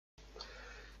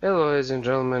Hello ladies and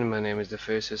gentlemen, my name is the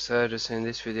Faceless Strategist. In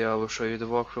this video I will show you the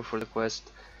walkthrough for the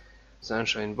quest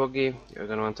Sunshine Boogie. You're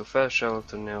gonna want to fast travel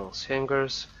to Nell's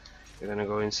hangars. You're gonna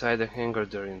go inside the hangar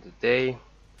during the day.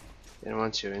 Then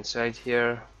once you're inside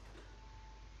here,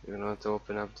 you're gonna want to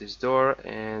open up this door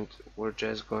and we're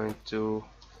just going to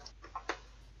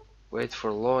wait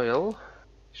for Loyal.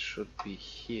 It should be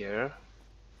here.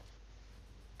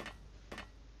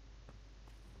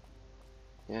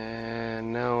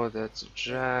 And now that's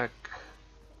Jack.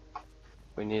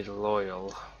 We need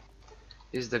Loyal.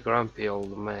 He's the grumpy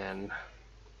old man.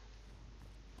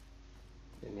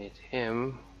 We need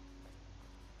him.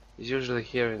 He's usually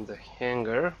here in the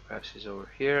hangar. Perhaps he's over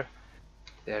here.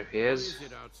 There he is. What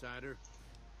is it, outsider?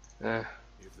 Uh,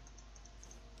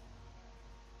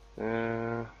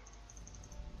 uh,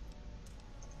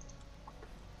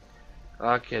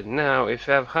 okay, now if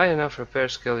you have high enough repair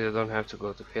skill, you don't have to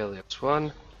go to Helios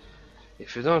 1.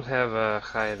 If you don't have a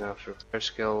high enough repair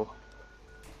skill,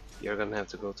 you're gonna have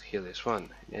to go to Helios 1.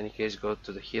 In any case, go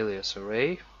to the Helios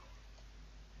array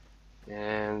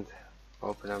and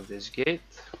open up this gate.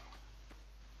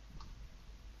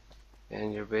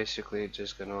 And you're basically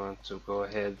just gonna want to go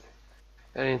ahead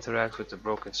and interact with the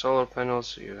broken solar panels.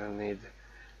 So you're gonna need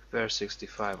repair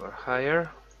 65 or higher,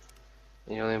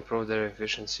 and you'll improve their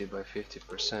efficiency by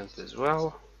 50% as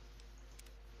well.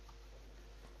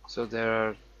 So there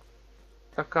are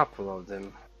a couple of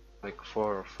them, like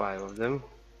 4 or 5 of them.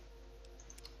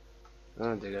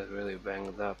 Oh, they got really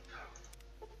banged up.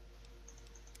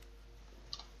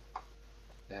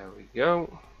 There we go.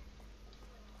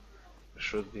 There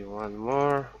should be one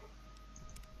more.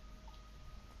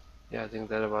 Yeah, I think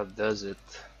that about does it.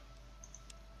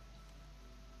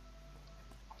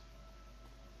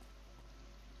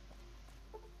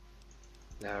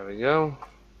 There we go.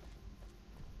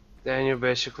 Then you're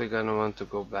basically gonna want to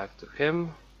go back to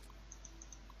him.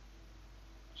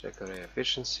 Check array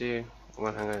efficiency,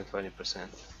 120%.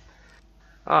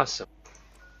 Awesome.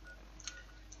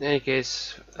 In any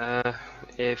case,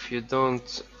 if you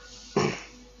don't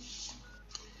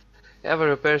have a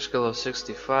repair skill of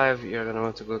 65, you're gonna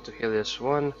want to go to Helios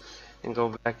 1 and go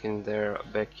back in their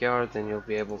backyard, and you'll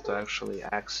be able to actually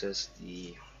access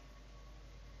the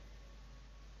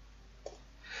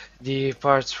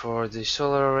parts for the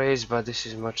solar arrays, but this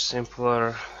is much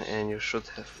simpler and you should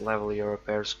have level your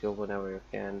repair skill whenever you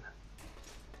can,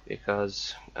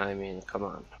 because I mean, come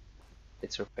on,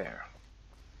 it's repair.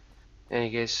 In any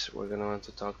case, we're gonna want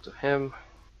to talk to him,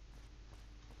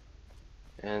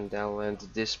 and I'll end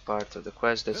this part of the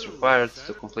quest that's required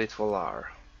to complete Volar.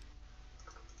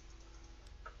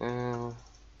 And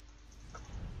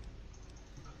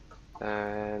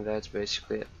that's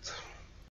basically it.